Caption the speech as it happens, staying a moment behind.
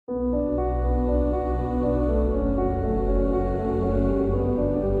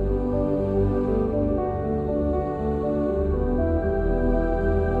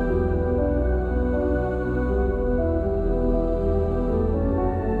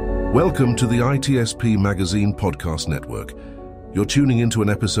Welcome to the ITSP Magazine Podcast Network. You're tuning into an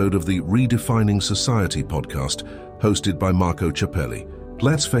episode of the Redefining Society podcast, hosted by Marco Ciappelli.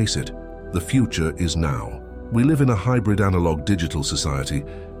 Let's face it, the future is now. We live in a hybrid analog-digital society,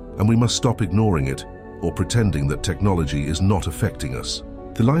 and we must stop ignoring it or pretending that technology is not affecting us.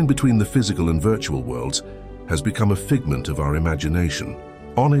 The line between the physical and virtual worlds has become a figment of our imagination.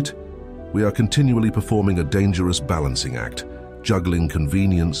 On it, we are continually performing a dangerous balancing act, juggling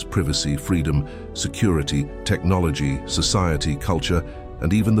convenience, privacy, freedom, security, technology, society, culture,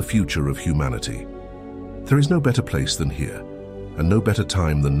 and even the future of humanity. There is no better place than here, and no better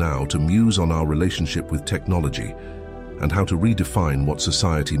time than now to muse on our relationship with technology and how to redefine what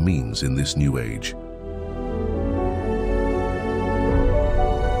society means in this new age.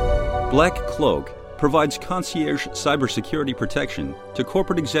 Black Cloak provides concierge cybersecurity protection to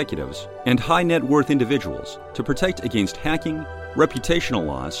corporate executives and high-net-worth individuals to protect against hacking, reputational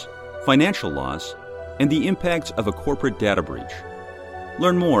loss, financial loss, and the impacts of a corporate data breach.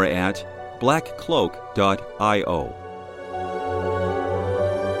 Learn more at blackcloak.io.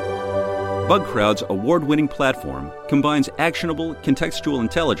 BugCrowd's award-winning platform combines actionable contextual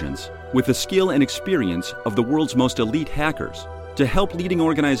intelligence with the skill and experience of the world's most elite hackers to help leading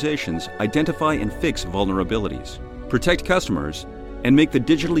organizations identify and fix vulnerabilities, protect customers, and make the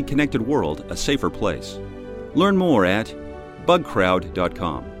digitally connected world a safer place. Learn more at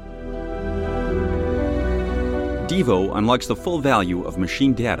bugcrowd.com. Devo unlocks the full value of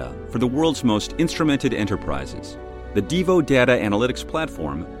machine data for the world's most instrumented enterprises. The Devo Data Analytics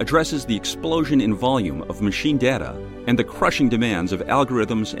Platform addresses the explosion in volume of machine data and the crushing demands of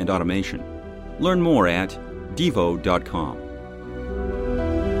algorithms and automation. Learn more at devo.com.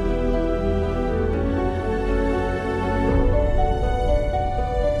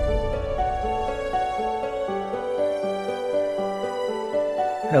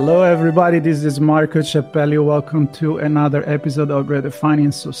 Hello, everybody. This is Marco Ciappelli. Welcome to another episode of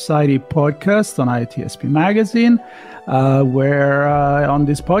Redefining Society podcast on ITSP Magazine, where on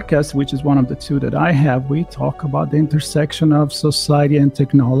this podcast, which is one of the two that I have, we talk about the intersection of society and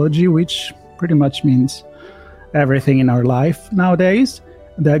technology, which pretty much means everything in our life nowadays.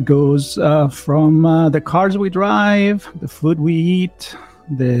 That goes from the cars we drive, the food we eat,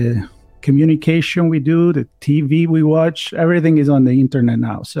 the communication we do, the TV we watch, everything is on the internet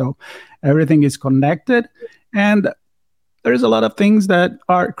now. So everything is connected. And there's a lot of things that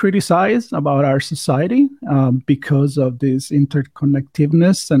are criticized about our society because of this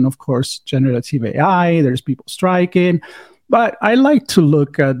interconnectiveness. And of course, generative AI, there's people striking. But I like to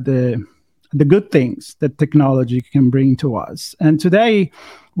look at the good things that technology can bring to us. And today,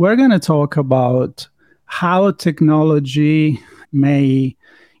 we're going to talk about how technology may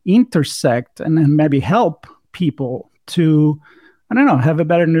intersect and then maybe help people to, have a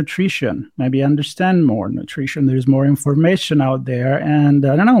better nutrition, maybe understand more nutrition. There's more information out there. And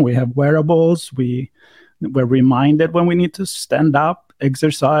we have wearables. We're reminded when we need to stand up,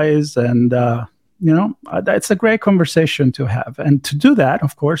 exercise, and, that's a great conversation to have. And to do that,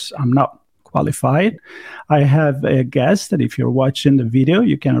 of course, I'm not qualified. I have a guest that if you're watching the video,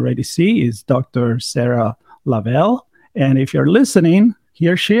 you can already see is Dr. Sera Lavelle. And if you're listening,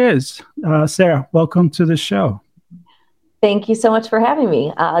 here she is. Sera, welcome to the show. Thank you so much for having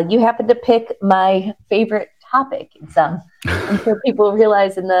me. You happen to pick my favorite topic. It's, I'm sure people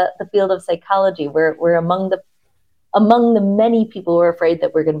realize in the field of psychology, we're among the many people who are afraid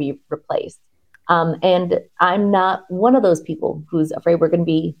that we're going to be replaced. And I'm not one of those people who's afraid we're going to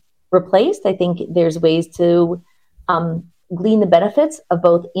be replaced. I think there's ways to glean the benefits of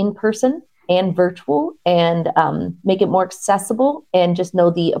both in-person and virtual, and make it more accessible, and just know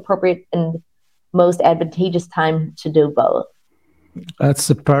the appropriate and most advantageous time to do both. That's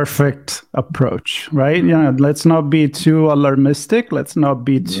the perfect approach, right? Let's not be too alarmistic. Let's not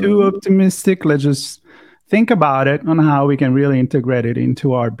be too optimistic. Let's just think about it on how we can really integrate it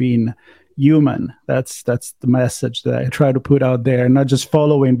into our being human. That's the message that I try to put out there, not just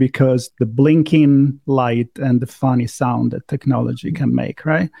following because the blinking light and the funny sound that technology can make,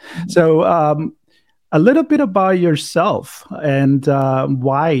 right? So a little bit about yourself and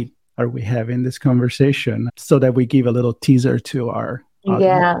why are we having this conversation, so that we give a little teaser to our audience.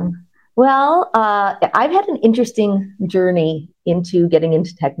 Yeah. Well, I've had an interesting journey into getting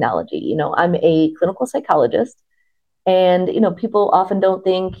into technology. I'm a clinical psychologist. And, people often don't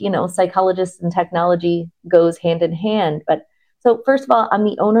think, psychologists and technology goes hand in hand. But so first of all, I'm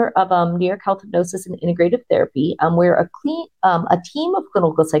the owner of New York Health Hypnosis and Integrative Therapy. We're a team of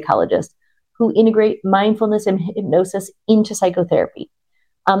clinical psychologists who integrate mindfulness and hypnosis into psychotherapy.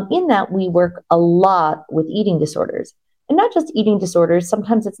 In that, we work a lot with eating disorders. And not just eating disorders.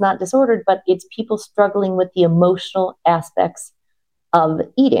 Sometimes it's not disordered, but it's people struggling with the emotional aspects of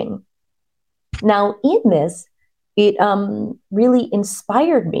eating. Now, in this, it really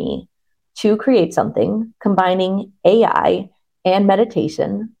inspired me to create something combining AI and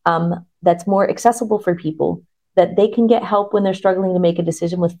meditation that's more accessible for people, that they can get help when they're struggling to make a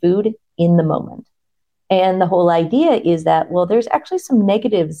decision with food in the moment. And the whole idea is that, well, there's actually some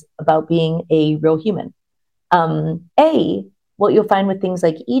negatives about being a real human. What you'll find with things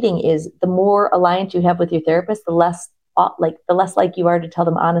like eating is the more alliance you have with your therapist, the less like you are to tell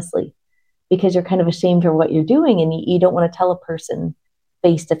them honestly, because you're kind of ashamed of what you're doing and you don't want to tell a person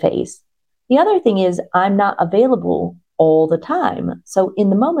face to face. The other thing is I'm not available all the time. So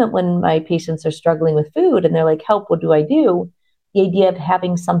in the moment when my patients are struggling with food and they're like, help, what do I do? The idea of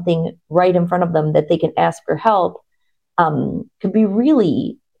having something right in front of them that they can ask for help could be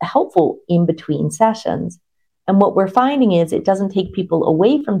really helpful in between sessions. And what we're finding is it doesn't take people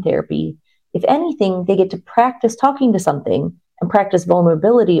away from therapy. If anything, they get to practice talking to something and practice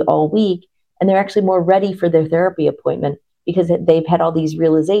vulnerability all week. And they're actually more ready for their therapy appointment because they've had all these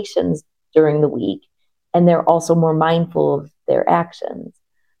realizations during the week. And they're also more mindful of their actions.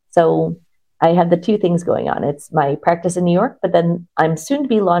 So I have the two things going on. It's my practice in New York, but then I'm soon to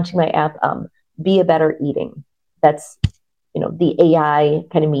be launching my app, Be a Better Eating. That's, the AI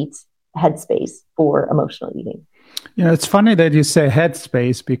kind of meets Headspace for emotional eating. It's funny that you say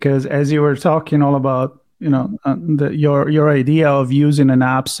Headspace, because as you were talking all about, your idea of using an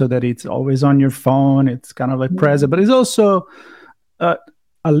app so that it's always on your phone, it's kind of like present, but it's also, at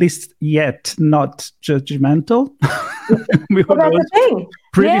least yet, not judgmental. Well, that's the thing.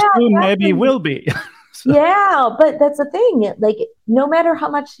 Pretty soon, maybe it will be. So. Yeah, but that's the thing. Like, no matter how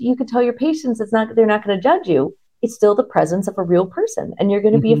much you could tell your patients, they're not going to judge you. It's still the presence of a real person, and you're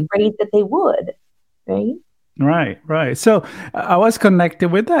going to be afraid that they would, right? Right. So I was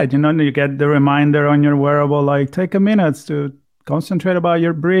connected with that. You get the reminder on your wearable, like take a minute to concentrate about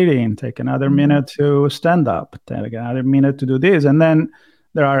your breathing, take another minute to stand up, take another minute to do this. And then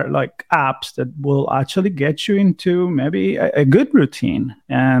there are like apps that will actually get you into maybe a good routine.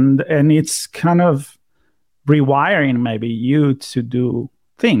 And it's kind of rewiring maybe you to do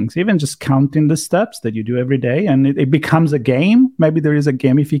things, even just counting the steps that you do every day, and it becomes a game. Maybe there is a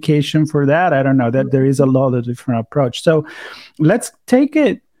gamification for that. I don't know, that there is a lot of different approach. So let's take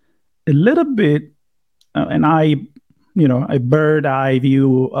it a little bit, a bird eye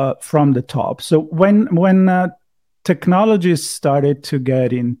view from the top. So when technologies started to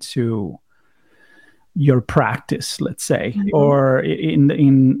get into your practice, let's say, or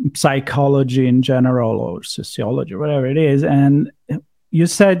in psychology in general, or sociology, whatever it is, and you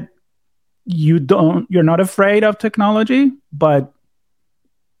said you're not afraid of technology, but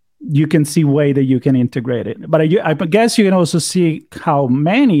you can see way that you can integrate it. But I guess you can also see how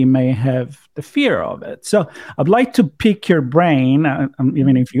many may have the fear of it. So I'd like to pick your brain,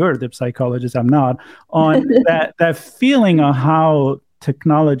 even if you're the psychologist, I'm not, on that feeling of how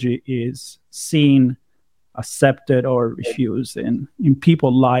technology is seen, accepted, or refused in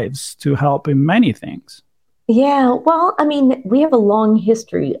people's lives to help in many things. Yeah, well, I mean, we have a long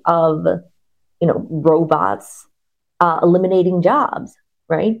history of, robots eliminating jobs,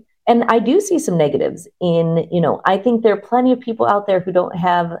 right? And I do see some negatives in, I think there are plenty of people out there who don't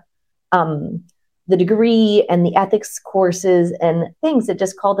have the degree and the ethics courses and things that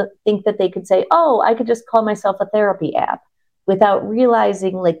just think that they could say, oh, I could just call myself a therapy app, without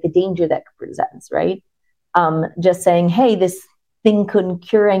realizing like the danger that presents, right? Just saying, hey, this thing couldn't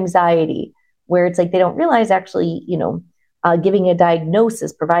cure anxiety, where it's like they don't realize actually, giving a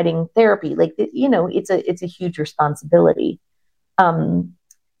diagnosis, providing therapy, like, it's a huge responsibility.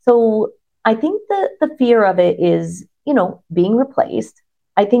 So I think the fear of it is, being replaced.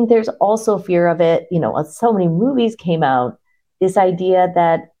 I think there's also fear of it, so many movies came out, this idea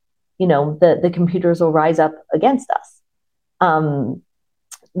that, the computers will rise up against us. And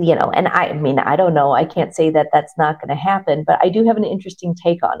I don't know, I can't say that that's not going to happen, but I do have an interesting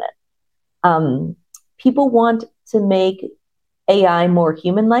take on it. People want to make AI more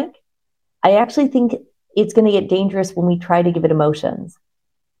human-like. I actually think it's going to get dangerous when we try to give it emotions.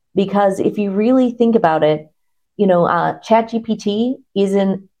 Because if you really think about it, ChatGPT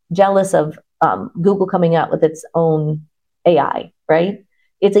isn't jealous of Google coming out with its own AI, right?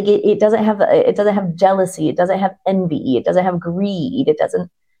 It's like it doesn't have jealousy, it doesn't have envy, it doesn't have greed, it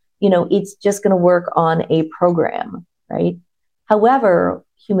doesn't, it's just going to work on a program, right? However,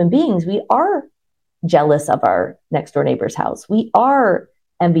 human beings, we are jealous of our next door neighbor's house. We are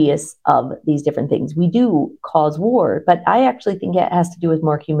envious of these different things. We do cause war, but I actually think it has to do with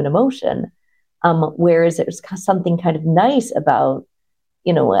more human emotion. Whereas there's something kind of nice about,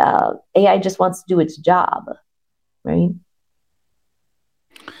 AI just wants to do its job, right?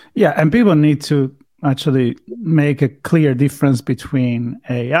 Yeah, and people need to actually make a clear difference between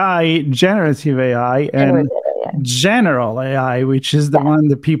AI, generative AI, and general AI, which is the one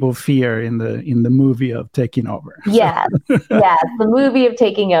that people fear in the movie of Taking Over. Yes, the movie of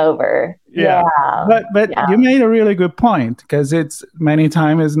Taking Over. Yeah. But you made a really good point, because it's many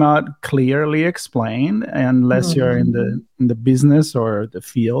times is not clearly explained unless you're in the business or the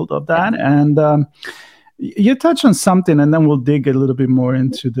field of that. And you touch on something, and then we'll dig a little bit more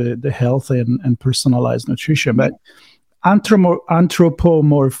into the health and personalized nutrition. But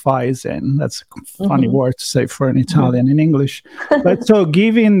anthropomorphizing, that's a funny word to say for an Italian in English. But so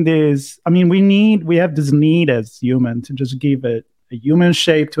giving this, I mean, we have this need as human to just give it a human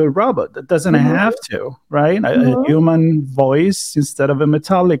shape to a robot that doesn't have to, right? A human voice instead of a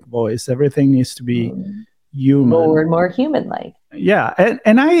metallic voice. Everything needs to be human. More human-like. Yeah,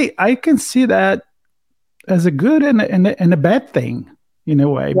 and I can see that as a good and a bad thing in a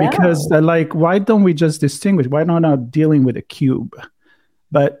way, because why don't we just distinguish? Why not dealing with a cube?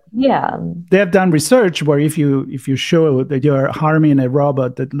 But they have done research where if you show that you're harming a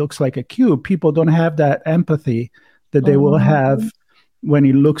robot that looks like a cube, people don't have that empathy that they will have when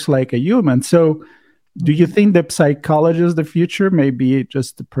it looks like a human. So do you think the psychologist of the future may be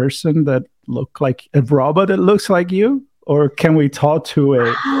just the person that look like a robot that looks like you? Or can we talk to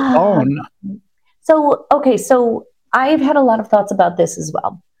a phone? So I've had a lot of thoughts about this as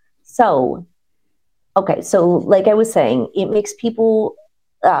well. So like I was saying, it makes people,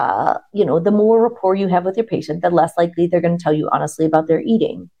 the more rapport you have with your patient, the less likely they're going to tell you honestly about their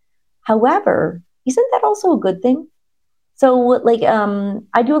eating. However, isn't that also a good thing? So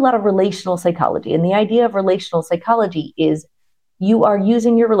I do a lot of relational psychology, and the idea of relational psychology is you are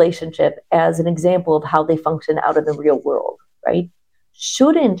using your relationship as an example of how they function out in the real world, right?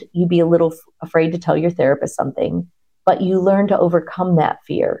 Shouldn't you be a little afraid to tell your therapist something, but you learn to overcome that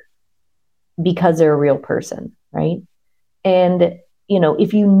fear because they're a real person, right? And,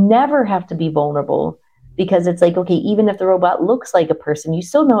 if you never have to be vulnerable, because it's like, okay, even if the robot looks like a person, you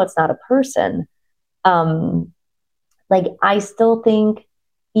still know it's not a person. I still think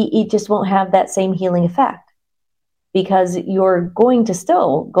it just won't have that same healing effect, because you're going to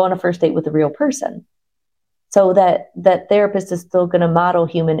still go on a first date with a real person. So that therapist is still going to model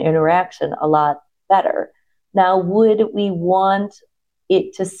human interaction a lot better. Now, would we want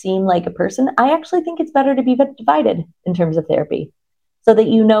it to seem like a person? I actually think it's better to be divided in terms of therapy, so that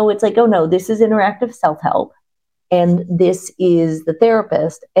it's like, oh no, this is interactive self-help, and this is the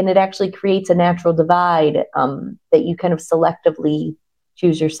therapist, and it actually creates a natural divide that you kind of selectively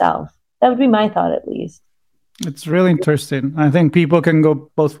choose yourself. That would be my thought, at least. It's really interesting. I think people can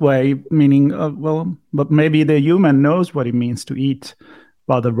go both ways, meaning, but maybe the human knows what it means to eat,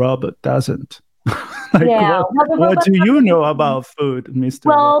 while the robot doesn't. What do you know about food, Mr.?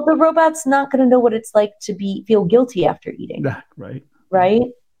 Well, the robot's not going to know what it's like to feel guilty after eating. Right. Right?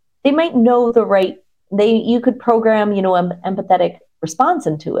 They might know you could program, empathetic response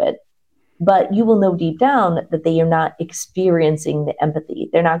into it, but you will know deep down that they are not experiencing the empathy.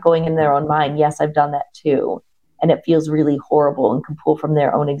 They're not going in their own mind, yes, I've done that too. And it feels really horrible, and can pull from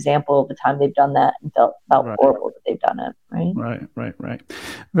their own example of the time they've done that and felt horrible that they've done it, right? Right.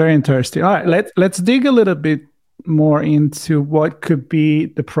 Very interesting. All right, let's dig a little bit more into what could be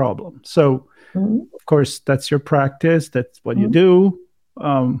the problem. So, of course, that's your practice. That's what you do.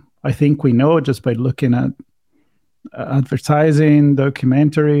 I think we know just by looking at advertising,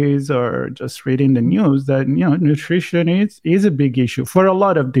 documentaries, or just reading the news that, nutrition is a big issue for a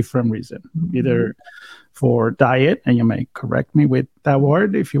lot of different reasons, either for diet, and you may correct me with that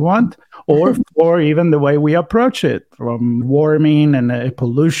word if you want, or for even the way we approach it, from warming and a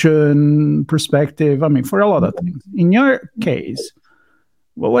pollution perspective. I mean, for a lot of things. In your case,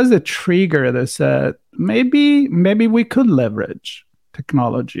 what was the trigger that said maybe we could leverage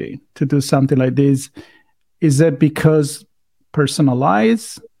technology to do something like this? Is it because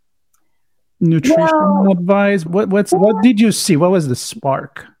personalized nutrition advice? What did you see? What was the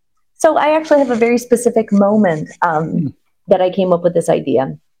spark? So I actually have a very specific moment that I came up with this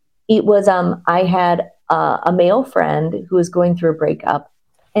idea. It was I had a male friend who was going through a breakup,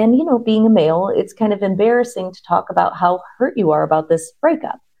 and being a male, it's kind of embarrassing to talk about how hurt you are about this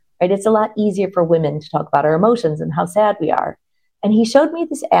breakup, right? It's a lot easier for women to talk about our emotions and how sad we are. And he showed me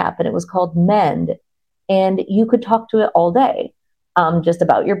this app, and it was called Mend, and you could talk to it all day, just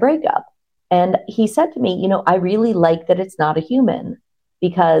about your breakup. And he said to me, I really like that it's not a human,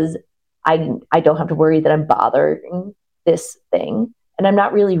 because I don't have to worry that I'm bothering this thing, and I'm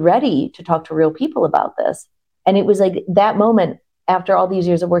not really ready to talk to real people about this. And it was like that moment after all these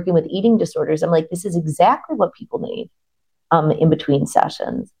years of working with eating disorders, I'm like, this is exactly what people need in between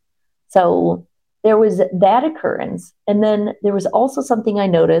sessions. So there was that occurrence. And then there was also something I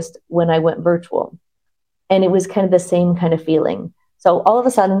noticed when I went virtual. And it was kind of the same kind of feeling. So all of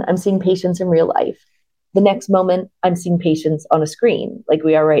a sudden, I'm seeing patients in real life. The next moment, I'm seeing patients on a screen like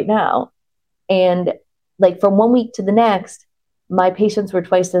we are right now. And like from 1 week to the next, my patients were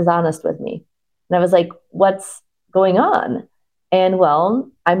twice as honest with me. And I was like, what's going on? And well,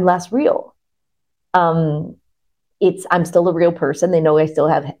 I'm less real. I'm still a real person. They know I still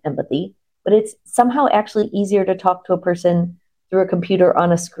have empathy, but it's somehow actually easier to talk to a person through a computer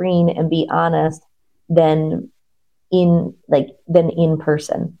on a screen and be honest than in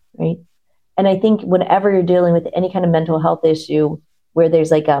person, right? And I think whenever you're dealing with any kind of mental health issue where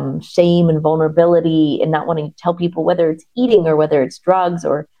there's like shame and vulnerability and not wanting to tell people whether it's eating or whether it's drugs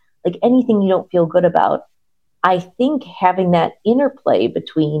or like anything you don't feel good about, I think having that interplay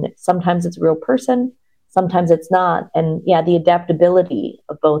between sometimes it's a real person, sometimes it's not. And yeah, the adaptability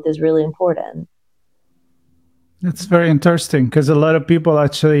of both is really important. That's very interesting because a lot of people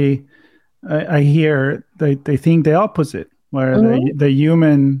actually, I hear they think the opposite, where the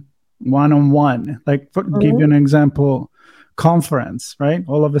human one-on-one, like give you an example, conference, right?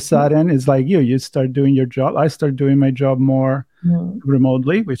 All of a sudden it's like you start doing your job. I start doing my job more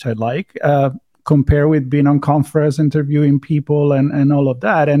remotely, which I like, compare with being on conference, interviewing people and all of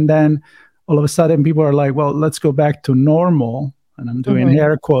that. And then all of a sudden people are like, well, let's go back to normal. And I'm doing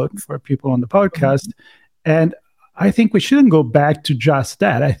air quote for people on the podcast. And I think we shouldn't go back to just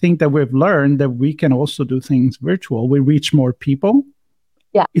that. I think that we've learned that we can also do things virtual. We reach more people.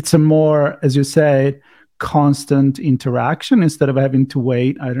 Yeah. It's a more, as you said, constant interaction instead of having to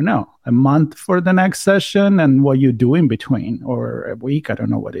wait, I don't know, a month for the next session and what you do in between, or a week. I don't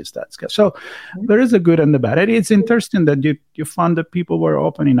know what is that. So there is a good and the bad. It's interesting that you found that people were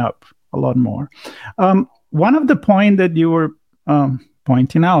opening up a lot more. One of the points that you were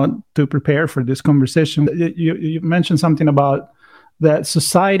pointing out to prepare for this conversation, you mentioned something about that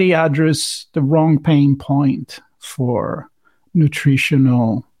society address the wrong pain point for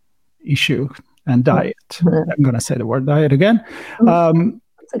nutritional issue and diet. I'm going to say the word diet again.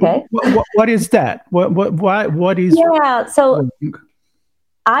 That's okay. What is that? What is? Yeah. So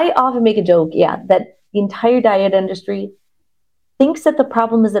I often make a joke, that the entire diet industry thinks that the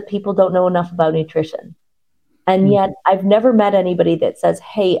problem is that people don't know enough about nutrition. And yet I've never met anybody that says,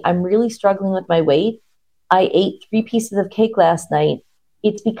 hey, I'm really struggling with my weight. I ate 3 pieces of cake last night.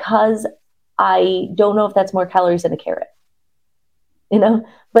 It's because I don't know if that's more calories than a carrot.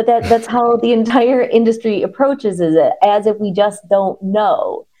 But that's how the entire industry approaches it, as if we just don't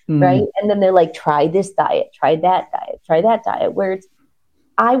know, right? And then they're like, try this diet, try that diet, try that diet. Where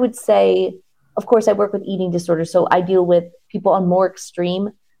I would say, of course, I work with eating disorders, so I deal with people on more extreme.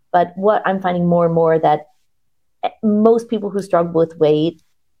 But what I'm finding more and more that most people who struggle with weight,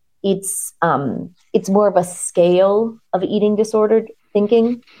 it's more of a scale of eating disordered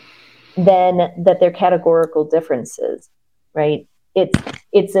thinking than that they're categorical differences, right?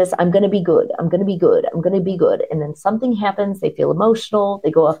 It's this, I'm going to be good. I'm going to be good. I'm going to be good. And then something happens. They feel emotional.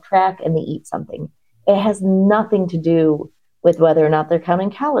 They go off track and they eat something. It has nothing to do with whether or not they're counting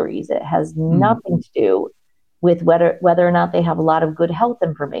calories. It has nothing to do with whether or not they have a lot of good health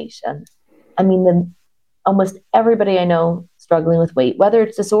information. I mean, almost everybody I know struggling with weight, whether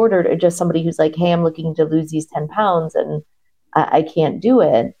it's disordered or just somebody who's like, hey, I'm looking to lose these 10 pounds and I can't do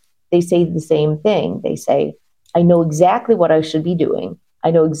it. They say the same thing. They say, I know exactly what I should be doing.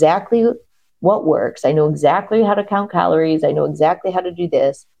 I know exactly what works. I know exactly how to count calories. I know exactly how to do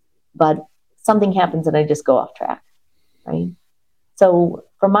this, but something happens and I just go off track, right? So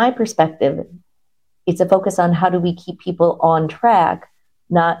from my perspective, it's a focus on how do we keep people on track,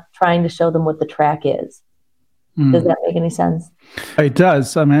 not trying to show them what the track is. Does that make any sense? It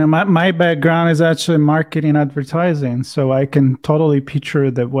does. I mean, my background is actually marketing advertising, so I can totally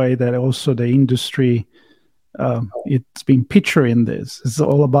picture the way that also the industry it's been picturing this. It's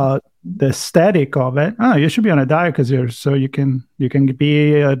all about the aesthetic of it. Oh, you should be on a diet because you can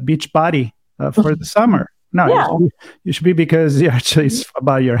be a beach body for the summer. No, you should be because actually it's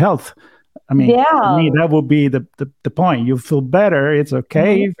about your health. I mean, to me, that would be the point. You feel better. It's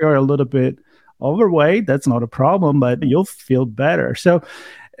okay if you're a little bit overweight. That's not a problem, but you'll feel better. So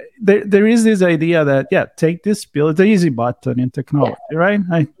there is this idea that, take this pill. It's the easy button in technology, right?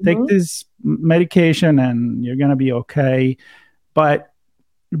 I take this medication and you're going to be okay. But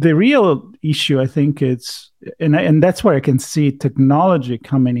the real issue, I think it's, and that's where I can see technology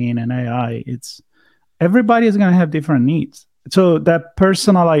coming in and AI, it's everybody is going to have different needs. So that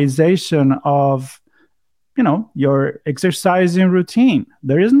personalization of, your exercising routine.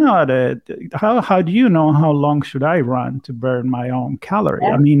 There is not how do you know how long should I run to burn my own calorie?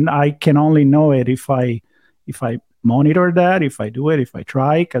 Yeah. I mean, I can only know it if I monitor that, if I do it, if I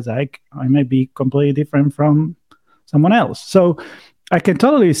try, because I may be completely different from someone else. So I can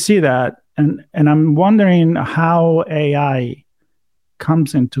totally see that. And I'm wondering how AI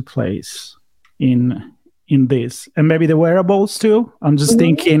comes into place in this, and maybe the wearables too. I'm just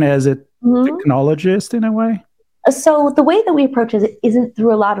thinking as a technologist in a way. So the way that we approach it isn't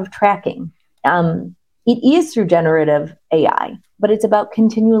through a lot of tracking. It is through generative AI, but it's about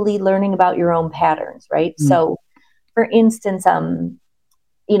continually learning about your own patterns, right? So, for instance,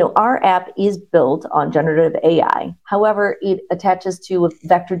 our app is built on generative AI. However, it attaches to a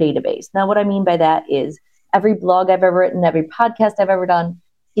vector database. Now, what I mean by that is every blog I've ever written, every podcast I've ever done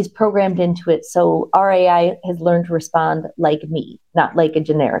is programmed into it. So our AI has learned to respond like me, not like a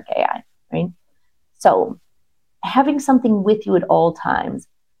generic AI, right? So having something with you at all times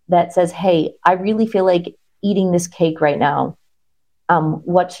that says, hey, I really feel like eating this cake right now.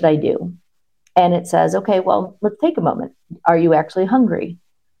 What should I do? And it says, okay, well, let's take a moment. Are you actually hungry?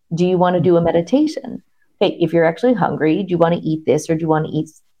 Do you want to do a meditation? Okay, if you're actually hungry, do you want to eat this or do you want to eat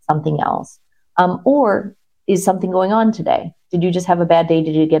something else? Or is something going on today? Did you just have a bad day?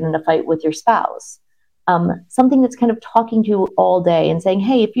 Did you get in a fight with your spouse? Something that's kind of talking to you all day and saying,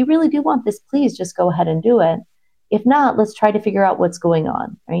 hey, if you really do want this, please just go ahead and do it. If not, let's try to figure out what's going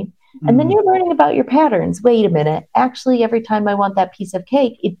on, right? And then you're learning about your patterns. Wait a minute. Actually, every time I want that piece of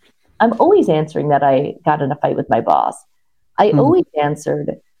cake, I'm always answering that I got in a fight with my boss. I always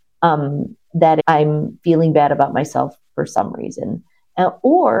answered that I'm feeling bad about myself for some reason.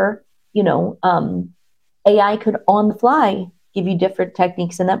 Or, AI could on the fly give you different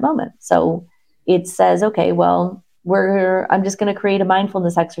techniques in that moment. So it says, okay, well, I'm just going to create a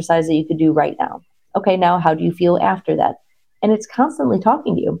mindfulness exercise that you could do right now. Okay, now how do you feel after that? And it's constantly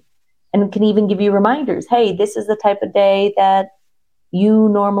talking to you and can even give you reminders. Hey, this is the type of day that you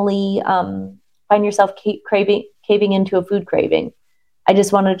normally find yourself caving into a food craving. I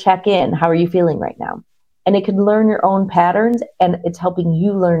just wanted to check in. How are you feeling right now? And it can learn your own patterns, and it's helping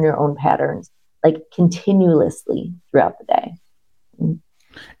you learn your own patterns like continuously throughout the day.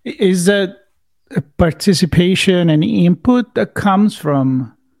 Is that participation and input that comes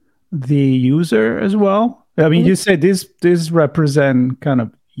from the user as well? I mean, you said this represent kind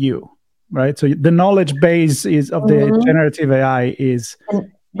of you, right? So the knowledge base is of the generative AI is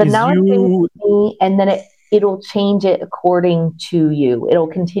the knowledge base is me, and then it'll change it according to you. It'll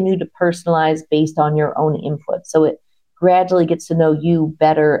continue to personalize based on your own input. So it gradually gets to know you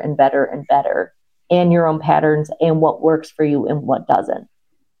better and better and better, and your own patterns and what works for you and what doesn't.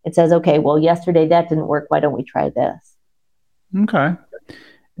 It says, okay, well, yesterday that didn't work. Why don't we try this? Okay.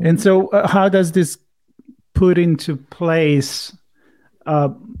 And so how does this put into place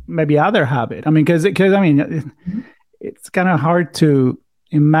maybe other habit? I mean, because it's kind of hard to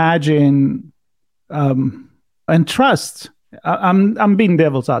imagine and trust. I'm being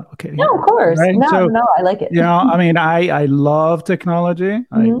devil's advocate here. No, of course. Right? No, I like it. I mean, I love technology.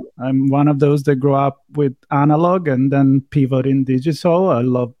 I'm one of those that grew up with analog and then pivot in digital. I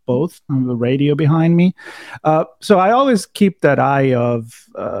love both. I have the radio behind me. So I always keep that eye of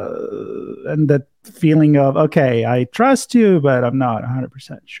and that feeling of, okay, I trust you, but I'm not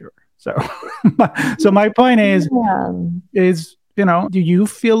 100% sure. So, so my point is, do you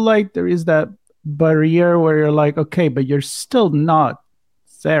feel like there is that barrier where you're like, okay, but you're still not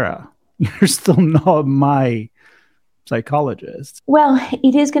Sera. You're still not my psychologist. Well,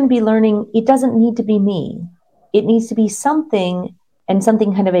 it is going to be learning. It doesn't need to be me. It needs to be something, and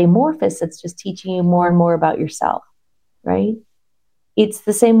something kind of amorphous that's just teaching you more and more about yourself, right? It's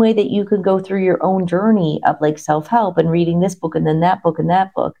the same way that you could go through your own journey of like self-help and reading this book and then that book and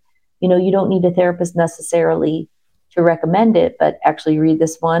that book. You don't need a therapist necessarily to recommend it, but actually read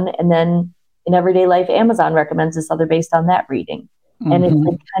this one, and then in everyday life, Amazon recommends this other based on that reading. And it's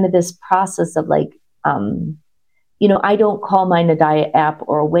like kind of this process of like, I don't call mine a diet app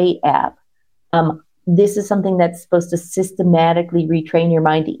or a weight app. This is something that's supposed to systematically retrain your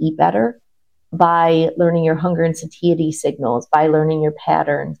mind to eat better by learning your hunger and satiety signals, by learning your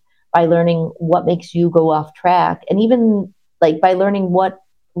patterns, by learning what makes you go off track, and even like by learning what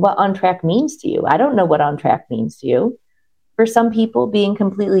on track means to you. I don't know what on track means to you. For some people, being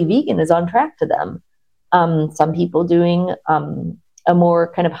completely vegan is on track to them. Some people doing a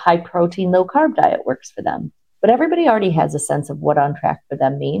more kind of high protein, low carb diet works for them. But everybody already has a sense of what on track for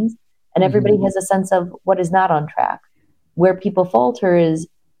them means. And everybody has a sense of what is not on track. Where people falter is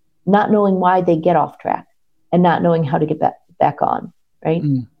not knowing why they get off track and not knowing how to get back on, right?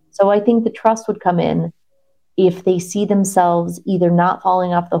 So I think the trust would come in if they see themselves either not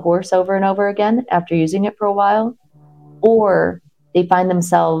falling off the horse over and over again after using it for a while, or they find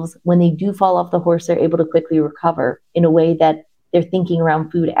themselves, when they do fall off the horse, they're able to quickly recover in a way that their thinking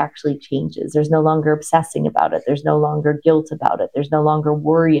around food actually changes. There's no longer obsessing about it. There's no longer guilt about it. There's no longer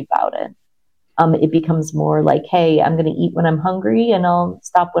worry about it. It becomes more like, hey, I'm going to eat when I'm hungry and I'll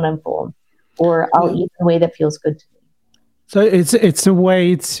stop when I'm full, or I'll eat in a way that feels good to me. So it's a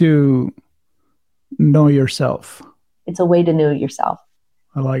way to know yourself. It's a way to know yourself.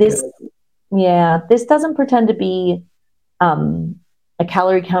 I like it. Yeah, this doesn't pretend to be a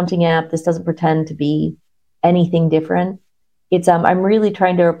calorie counting app. This doesn't pretend to be anything different. It's I'm really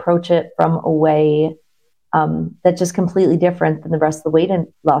trying to approach it from a way that's just completely different than the rest of the weight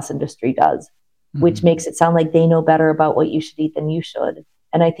loss industry does, which makes it sound like they know better about what you should eat than you should.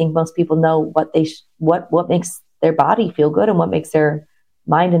 And I think most people know what they what makes their body feel good and what makes their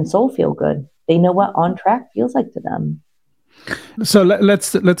mind and soul feel good. They know what on track feels like to them. So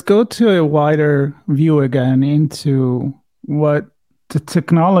let's go to a wider view again into what the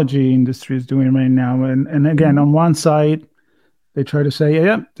technology industry is doing right now. And again, on one side, they try to say,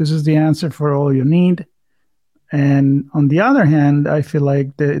 yeah, this is the answer for all you need. And on the other hand, I feel like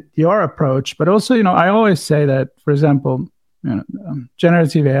your approach, but also, I always say that, for example,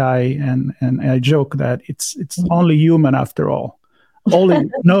 generative AI, and I joke that it's only human after all. All it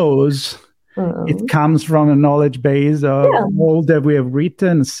knows, it comes from a knowledge base of all that we have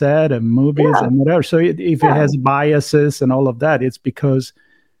written, said, and movies and whatever. So if it has biases and all of that, it's because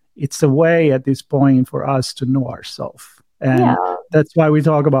it's a way at this point for us to know ourselves. And that's why we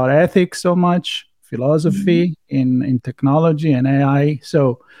talk about ethics so much, philosophy in technology and AI.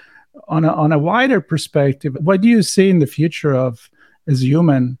 So on a wider perspective, what do you see in the future of as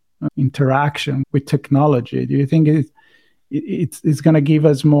human interaction with technology? Do you think it's going to give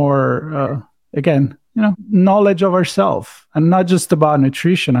us more, again, knowledge of ourselves, and not just about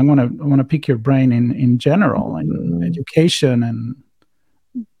nutrition? I want to pick your brain in general, and education. And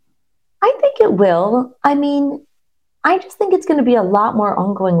I think it will. I mean, I just think it's going to be a lot more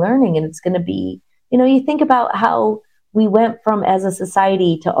ongoing learning, and it's going to be, you think about how we went from, as a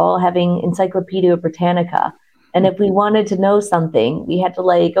society, to all having Encyclopedia Britannica. And if we wanted to know something, we had to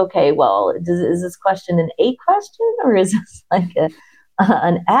okay, well, is this question an A question, or is this like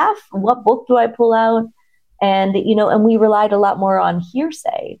an F? What book do I pull out? And, and we relied a lot more on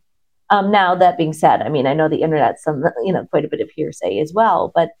hearsay. Now, that being said, I mean, I know the internet's quite a bit of hearsay as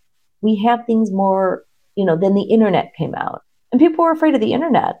well, but we have things more, then the internet came out. And people were afraid of the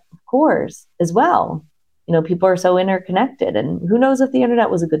internet, of course, as well. People are so interconnected, and who knows if the internet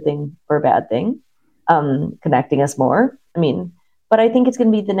was a good thing or a bad thing, connecting us more. I mean, but I think it's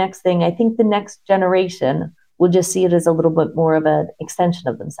going to be the next thing. I think the next generation will just see it as a little bit more of an extension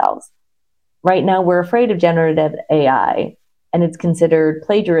of themselves. Right now, we're afraid of generative AI, and it's considered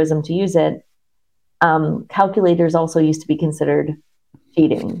plagiarism to use it. Calculators also used to be considered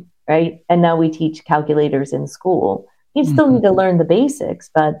cheating, right? And now we teach calculators in school. You still need to learn the basics,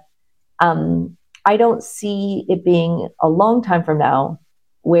 but I don't see it being a long time from now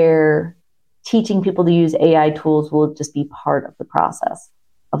where teaching people to use AI tools will just be part of the process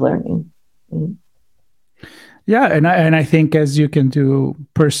of learning. Yeah, and I think as you can do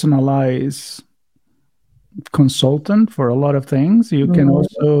personalized consultant for a lot of things, you can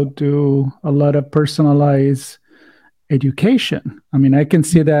also do a lot of personalized education. I mean, I can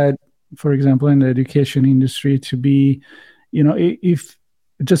see that, for example, in the education industry, to be, if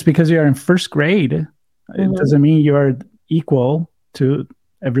just because you're in first grade, it doesn't mean you're equal to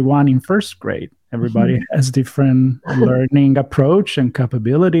everyone in first grade. Everybody has different learning approach and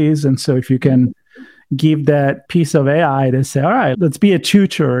capabilities. And so if you can give that piece of AI to say, all right, let's be a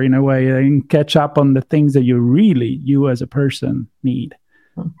tutor in a way and catch up on the things that you as a person need.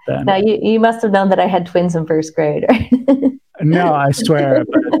 Then, now, you must have known that I had twins in first grade, right? No, I swear,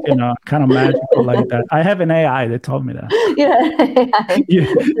 but kind of magical like that. I have an AI that told me that. Yeah,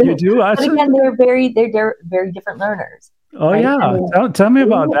 you do. But again, they're very different learners. Oh right? Yeah, tell me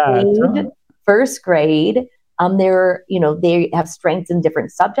about that. First grade, they have strengths in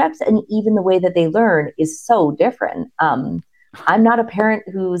different subjects, and even the way that they learn is so different. I'm not a parent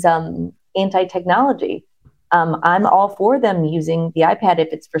who's anti-technology. I'm all for them using the iPad if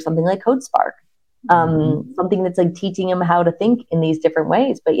it's for something like CodeSpark. Something that's like teaching them how to think in these different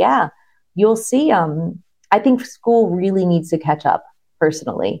ways. But yeah, you'll see. I think school really needs to catch up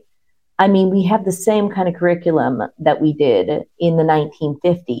personally. I mean, we have the same kind of curriculum that we did in the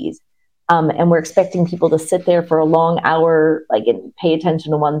 1950s. And we're expecting people to sit there for a long hour, and pay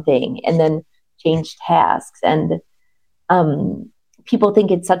attention to one thing and then change tasks. And people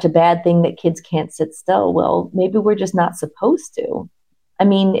think it's such a bad thing that kids can't sit still. Well, maybe we're just not supposed to. I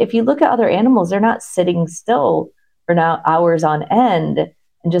mean, if you look at other animals, they're not sitting still for now hours on end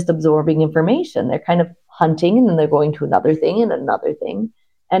and just absorbing information. They're kind of hunting, and then they're going to another thing and another thing.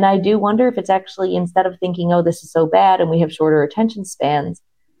 And I do wonder if it's actually, instead of thinking, oh, this is so bad and we have shorter attention spans,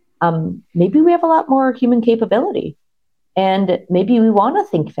 maybe we have a lot more human capability. And maybe we want to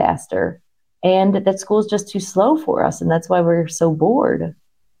think faster. And that school's just too slow for us. And that's why we're so bored.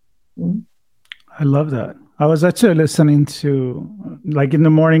 I love that. I was actually listening to, like in the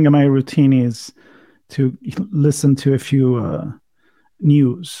morning, my routine is to listen to a few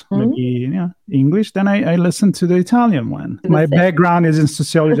news, maybe English. Then I listen to the Italian one. My background is in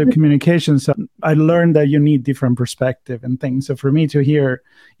sociology of communication, so I learned that you need different perspective and things. So for me to hear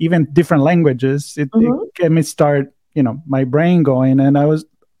even different languages, it get me start, my brain going. And I was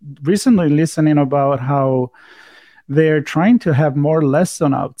recently listening about how they're trying to have more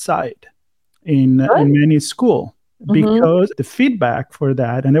lesson outside in many school, because the feedback for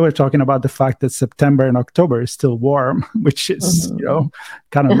that, and they were talking about the fact that September and October is still warm, which is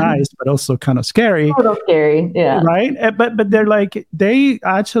kind of nice, but also kind of scary. A little scary, yeah. Right, but they're like, they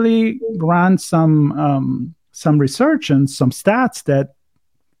actually ran some research and some stats that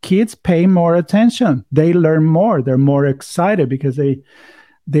kids pay more attention. They learn more. They're more excited because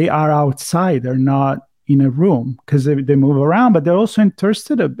they are outside. They're not in a room because they move around, but they're also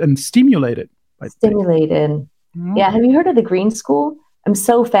interested and stimulated. Stimulated. Yeah. Have you heard of the Green School? I'm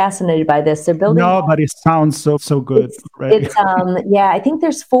so fascinated by this. They're building. No, but it sounds so good. It's I think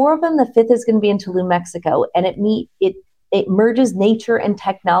there's 4 of them. The 5th is going to be in Tulum, Mexico, and it merges nature and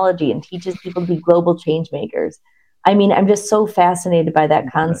technology and teaches people to be global change makers. I mean, I'm just so fascinated by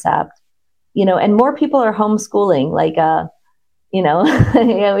that concept. And more people are homeschooling. Like, I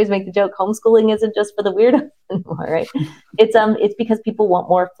always make the joke, homeschooling isn't just for the weirdos anymore, right? It's because people want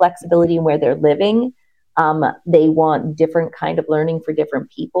more flexibility in where they're living. They want different kind of learning for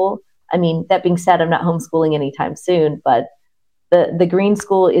different people. I mean, that being said, I'm not homeschooling anytime soon, but the Green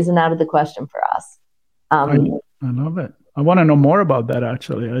School isn't out of the question for us. I love it. I want to know more about that,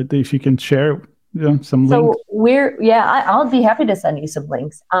 actually. If you can share some links. So I'll be happy to send you some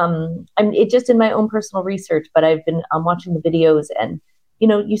links. It's just in my own personal research, but I've been watching the videos, and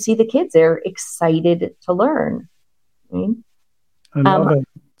you see the kids, they're excited to learn. I love it.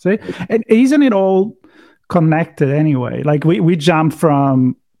 See, and isn't it all connected anyway? Like we jumped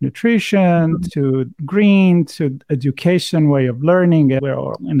from nutrition to green to education, way of learning. We're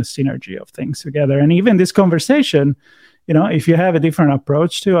all in a synergy of things together. And even this conversation, if you have a different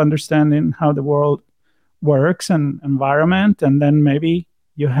approach to understanding how the world works and environment, and then maybe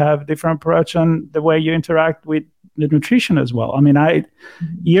you have a different approach on the way you interact with the nutrition as well. I mean,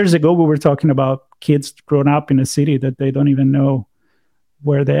 years ago, we were talking about kids growing up in a city that they don't even know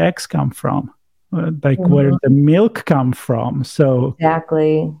where the eggs come from, where the milk come from. So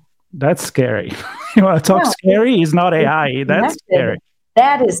exactly, that's scary. Scary is not AI. That's scary.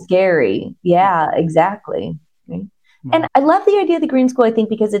 That is scary. Yeah, exactly. Right? And I love the idea of the Green School, I think,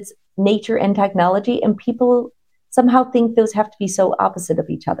 because it's nature and technology, and people somehow think those have to be so opposite of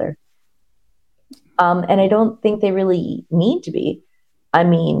each other. And I don't think they really need to be. I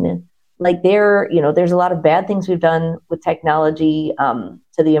mean, like there's a lot of bad things we've done with technology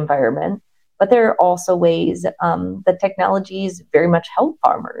to the environment, but there are also ways that technologies very much help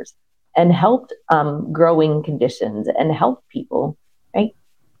farmers and helped growing conditions and help people, right?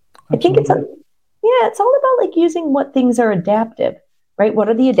 Absolutely. I think it's all about like using what things are adaptive, right? What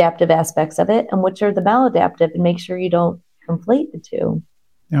are the adaptive aspects of it, and which are the maladaptive, and make sure you don't conflate the two.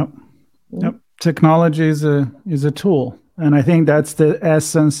 Yep. Technology is a tool, and I think that's the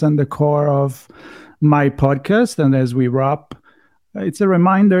essence and the core of my podcast. And as we wrap, it's a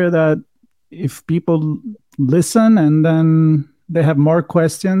reminder that if people listen and then they have more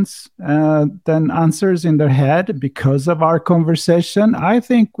questions than answers in their head because of our conversation, I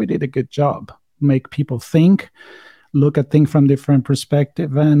think we did a good job. Make people think, look at things from different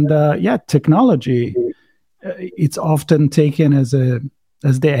perspective. And technology, it's often taken as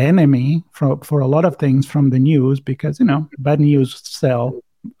the enemy for a lot of things from the news, because, bad news sell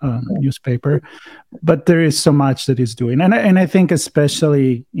newspaper, but there is so much that is doing. And I think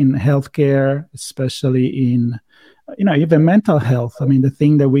especially in healthcare, especially in, even mental health, I mean, the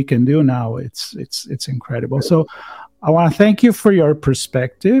thing that we can do now, it's incredible. So I want to thank you for your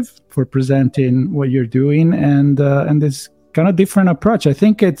perspective, for presenting what you're doing, and this kind of different approach. I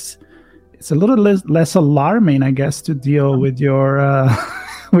think it's a little less alarming, I guess, to deal with your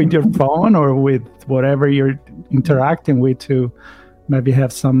with your phone or with whatever you're interacting with, to maybe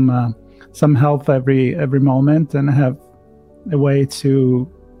have some help every moment and have a way to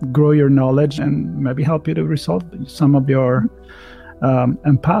grow your knowledge and maybe help you to resolve some of your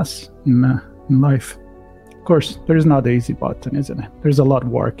impasse in life. Of course, there's not the easy button, isn't it? There's a lot of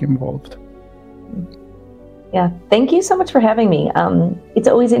work involved. Yeah, thank you so much for having me. It's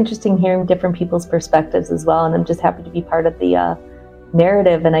always interesting hearing different people's perspectives as well, and I'm just happy to be part of the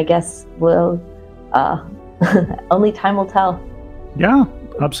narrative, and I guess only time will tell. Yeah,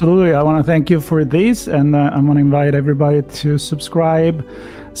 absolutely. I want to thank you for this, and I want to invite everybody to subscribe,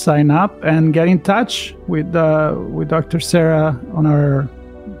 sign up, and get in touch with Dr. Sera on our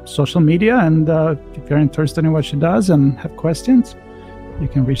social media. And if you're interested in what she does and have questions, you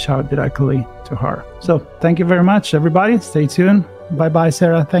can reach out directly to her. So thank you very much, everybody. Stay tuned. Bye-bye,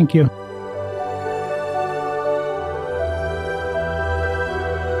 Sera. Thank you.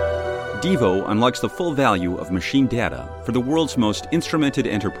 Devo unlocks the full value of machine data for the world's most instrumented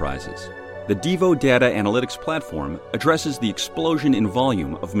enterprises. The Devo Data Analytics Platform addresses the explosion in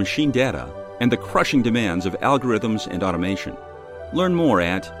volume of machine data and the crushing demands of algorithms and automation. Learn more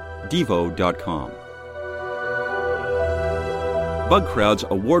at devo.com. BugCrowd's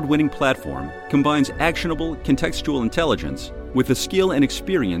award-winning platform combines actionable contextual intelligence with the skill and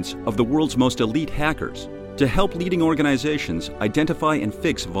experience of the world's most elite hackers to help leading organizations identify and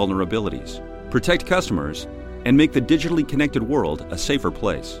fix vulnerabilities, protect customers, and make the digitally connected world a safer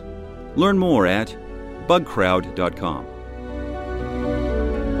place. Learn more at bugcrowd.com.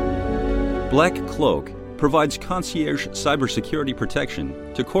 Black Cloak provides concierge cybersecurity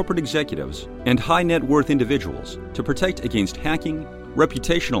protection to corporate executives and high net worth individuals to protect against hacking,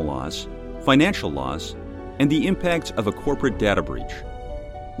 reputational loss, financial loss, and the impacts of a corporate data breach.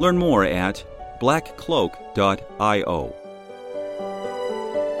 Learn more at blackcloak.io.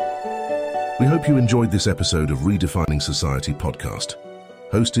 We hope you enjoyed this episode of Redefining Society podcast,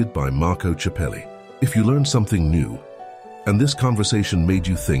 hosted by Marco Ciappelli. If you learned something new and this conversation made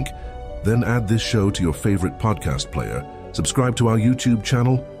you think, then add this show to your favorite podcast player, subscribe to our YouTube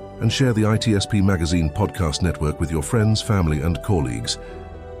channel, and share the ITSP Magazine podcast network with your friends, family, and colleagues.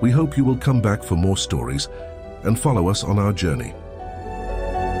 We hope you will come back for more stories and follow us on our journey.